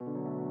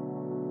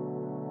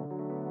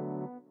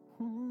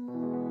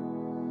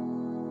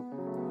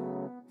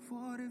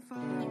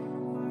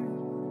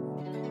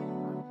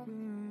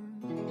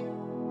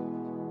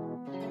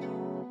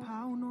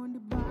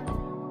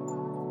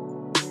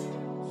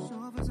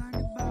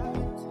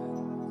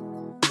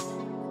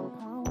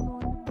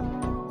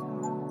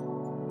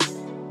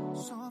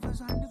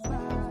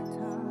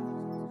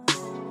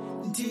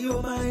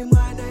Ndiyo mai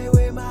mwana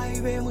iwe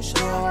maibe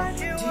mushona.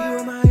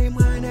 Ndiyo mai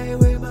mwana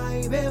iwe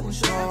maibe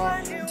mushona.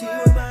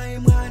 Ndiyo mai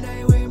mwana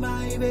iwe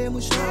maibe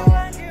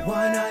mushona.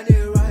 Wana ne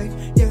right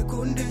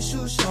yekunde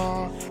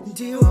shusha.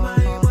 Ndiyo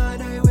mai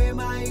mwana iwe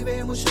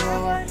maibe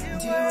mushona.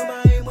 Ndiyo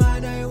mai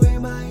mwana iwe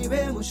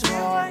maibe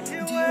mushona.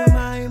 Ndiyo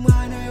mai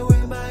mwana iwe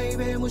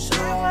maibe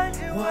mushona.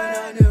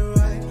 Wana ne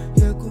right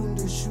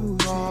yekunde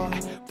shusha.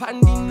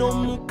 Pandino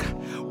muka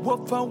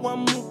wofa wa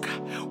muka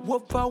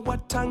wofa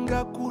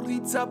watanga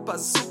kuridza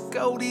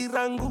pazuka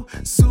urirangu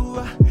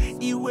zuwa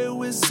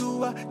iwewe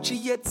zuwa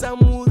chiyedza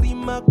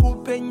murima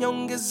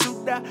kupenyonge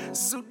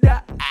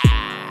zuda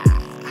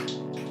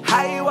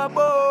haiwa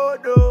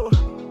bodo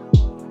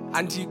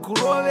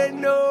andikurove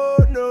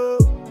nono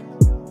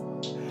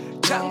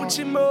changu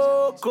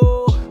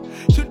chimoko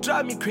you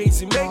drive me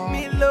crazy make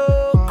me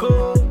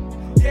loco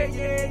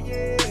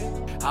yeah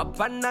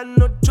hapana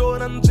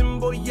notora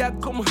nzvimbo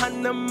yako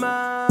mhana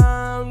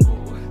mangu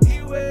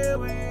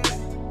iwewe.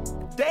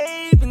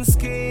 They've been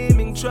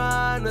scheming,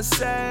 trying to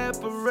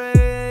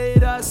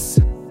separate us.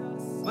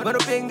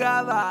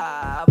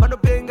 Vanopengava,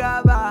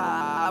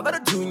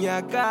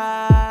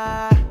 vanatunyaka.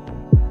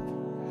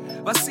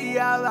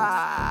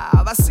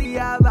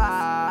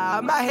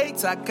 Vasiava,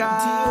 mahetaka.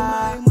 Ndiyo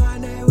mai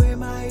mwana iwe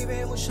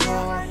maibe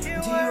mushona.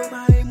 Ndiyo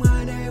mai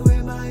mwana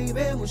iwe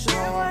maibe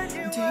mushona.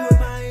 Ndiyo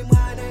mai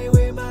mwana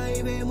iwe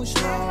maibe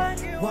mushona.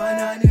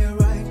 Wana ne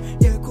right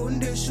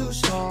yekunde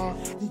shusha.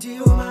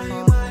 Ndiyo mai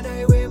mwana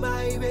iwe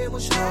maibe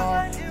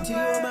mushona. Ndiyo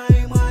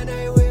mai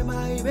mwana iwe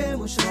maibe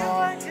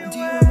mushona.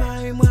 Ndiyo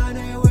mai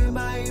mwana iwe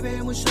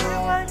maibe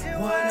mushona.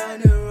 Wana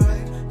ne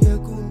right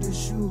yekunde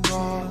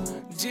shusha.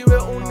 Ndiwe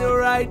on the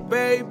right,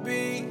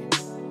 baby.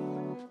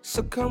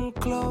 So come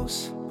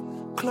close.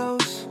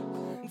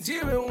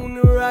 Ndiwe on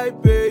the right,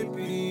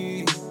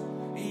 baby.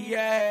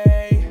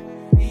 Yeah.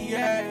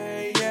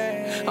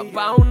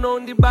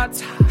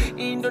 Paunondibata,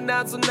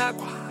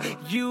 indonazonakwa.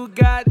 You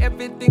got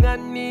everything I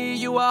need.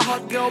 You a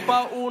hot girl,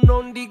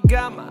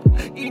 Paunondigama.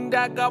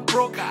 Indaga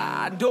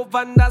broka,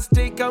 dovanda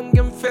stay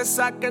kangem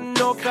fesa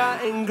kanoka.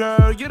 And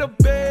girl, you the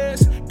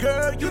best.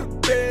 Girl, you the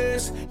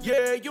best.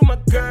 Yeah, you my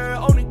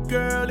girl, only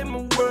girl in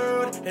my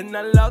world. And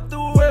I love the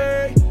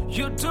way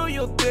you do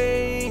your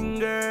thing,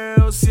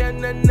 girl.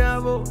 Siena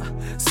navo,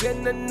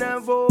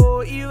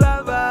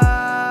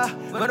 Iwava.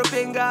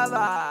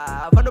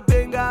 Vanopengava,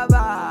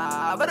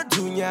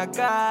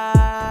 vanatunyaka.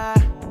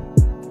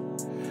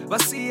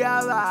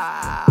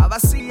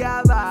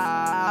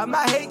 Vasiava,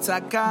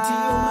 mahetaka.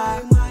 Ndiyo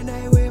mai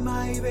mwana iwe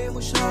maibe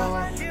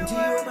mushona. Ndiyo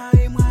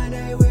mai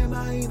mwana iwe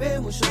maibe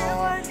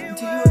mushona.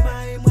 Ndiyo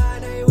mai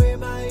mwana iwe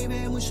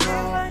maibe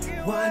mushona.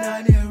 Wana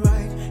ne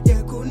right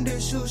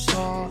yekunde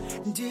shusha.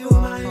 Ndiyo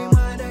mai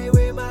mwana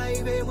iwe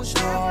maibe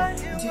mushona.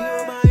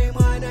 Ndiyo mai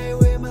mwana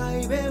iwe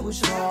maibe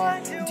mushona.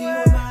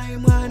 Ndiyo mai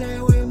mwana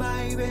iwe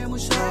maibe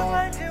mushona.